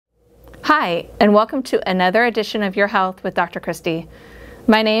Hi, and welcome to another edition of Your Health with Dr. Christy.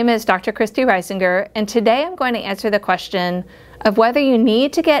 My name is Dr. Christy Reisinger, and today I'm going to answer the question of whether you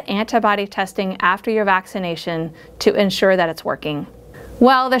need to get antibody testing after your vaccination to ensure that it's working.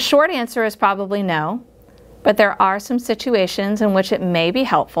 Well, the short answer is probably no, but there are some situations in which it may be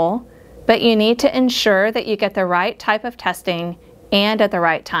helpful, but you need to ensure that you get the right type of testing and at the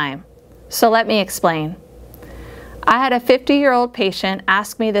right time. So let me explain. I had a 50-year-old patient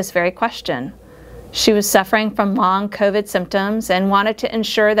ask me this very question. She was suffering from long COVID symptoms and wanted to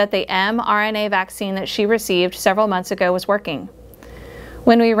ensure that the mRNA vaccine that she received several months ago was working.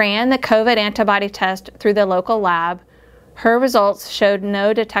 When we ran the COVID antibody test through the local lab, her results showed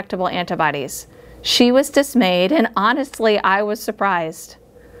no detectable antibodies. She was dismayed, and honestly, I was surprised.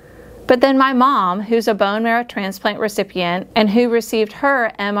 But then my mom, who's a bone marrow transplant recipient and who received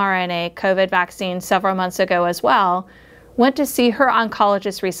her mRNA COVID vaccine several months ago as well, went to see her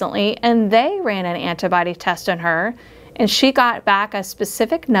oncologist recently, and they ran an antibody test on her, and she got back a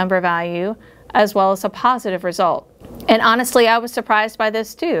specific number value as well as a positive result. And honestly, I was surprised by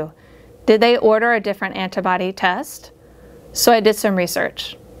this too. Did they order a different antibody test? So I did some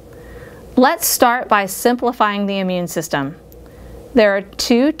research. Let's start by simplifying the immune system. There are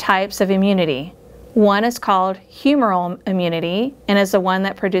two types of immunity. One is called humoral immunity and is the one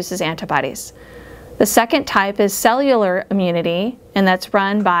that produces antibodies. The second type is cellular immunity, and that's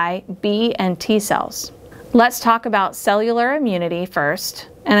run by B and T cells. Let's talk about cellular immunity first,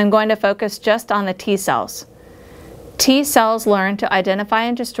 and I'm going to focus just on the T cells. T cells learn to identify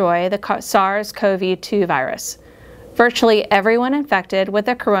and destroy the SARS-CoV-2 virus. Virtually everyone infected with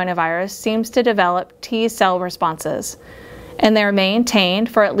the coronavirus seems to develop T cell responses, and they're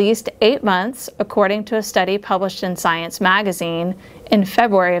maintained for at least 8 months, according to a study published in Science magazine in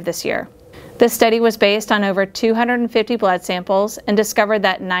February of this year. This study was based on over 250 blood samples and discovered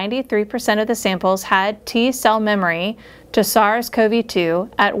that 93% of the samples had T cell memory to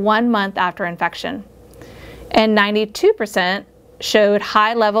SARS-CoV-2 at 1 month after infection. And 92% showed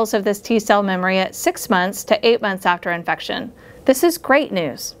high levels of this T cell memory at 6 months to 8 months after infection. This is great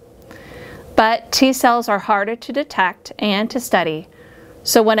news. But T cells are harder to detect and to study.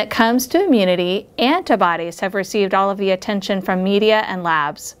 So when it comes to immunity, antibodies have received all of the attention from media and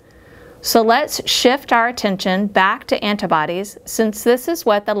labs. So let's shift our attention back to antibodies, since this is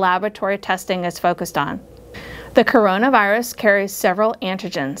what the laboratory testing is focused on. The coronavirus carries several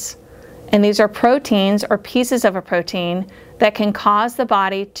antigens, and these are proteins or pieces of a protein that can cause the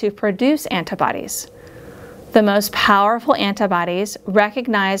body to produce antibodies. The most powerful antibodies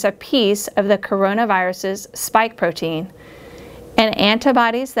recognize a piece of the coronavirus's spike protein, and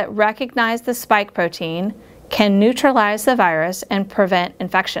antibodies that recognize the spike protein can neutralize the virus and prevent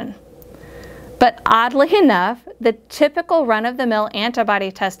infection. But oddly enough, the typical run-of-the-mill antibody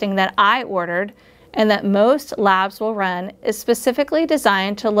testing that I ordered and that most labs will run is specifically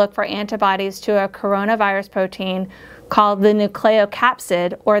designed to look for antibodies to a coronavirus protein called the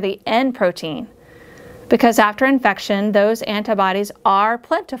nucleocapsid, or the N protein, because after infection, those antibodies are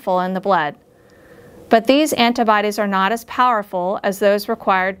plentiful in the blood. But these antibodies are not as powerful as those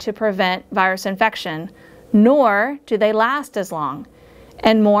required to prevent virus infection, nor do they last as long.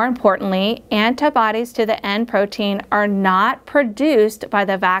 And more importantly, antibodies to the N protein are not produced by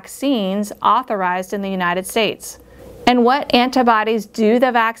the vaccines authorized in the United States. And what antibodies do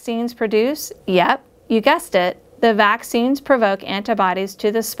the vaccines produce? Yep, you guessed it. The vaccines provoke antibodies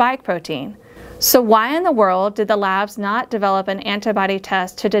to the spike protein. So why in the world did the labs not develop an antibody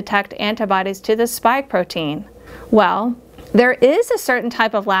test to detect antibodies to the spike protein? Well, there is a certain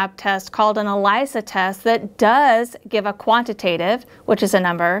type of lab test called an Elisa test that does give a quantitative, which is a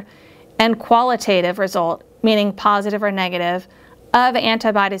number, and qualitative result, meaning positive or negative, of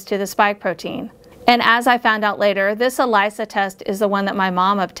antibodies to the spike protein. And as I found out later, this Elisa test is the one that my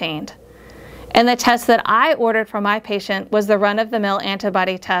mom obtained. And the test that I ordered for my patient was the run-of-the-mill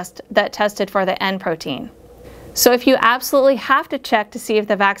antibody test that tested for the N protein. So if you absolutely have to check to see if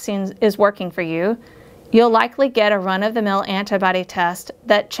the vaccine is working for you, you'll likely get a run-of-the-mill antibody test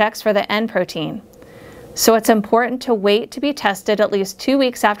that checks for the N protein. So it's important to wait to be tested at least 2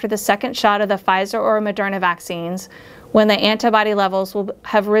 weeks after the second shot of the Pfizer or Moderna vaccines, when the antibody levels will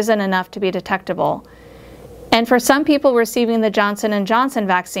have risen enough to be detectable. And for some people receiving the Johnson & Johnson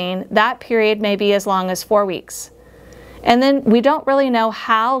vaccine, that period may be as long as 4 weeks. And then we don't really know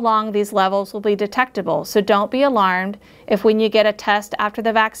how long these levels will be detectable, so don't be alarmed if when you get a test after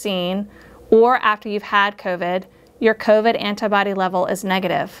the vaccine or after you've had COVID, your COVID antibody level is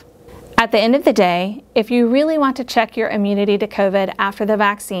negative. At the end of the day, if you really want to check your immunity to COVID after the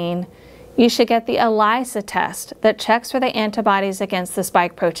vaccine, you should get the Elisa test that checks for the antibodies against the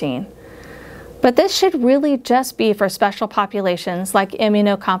spike protein. But this should really just be for special populations like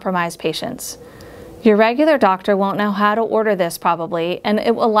immunocompromised patients. Your regular doctor won't know how to order this probably, and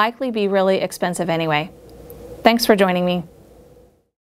it will likely be really expensive anyway. Thanks for joining me.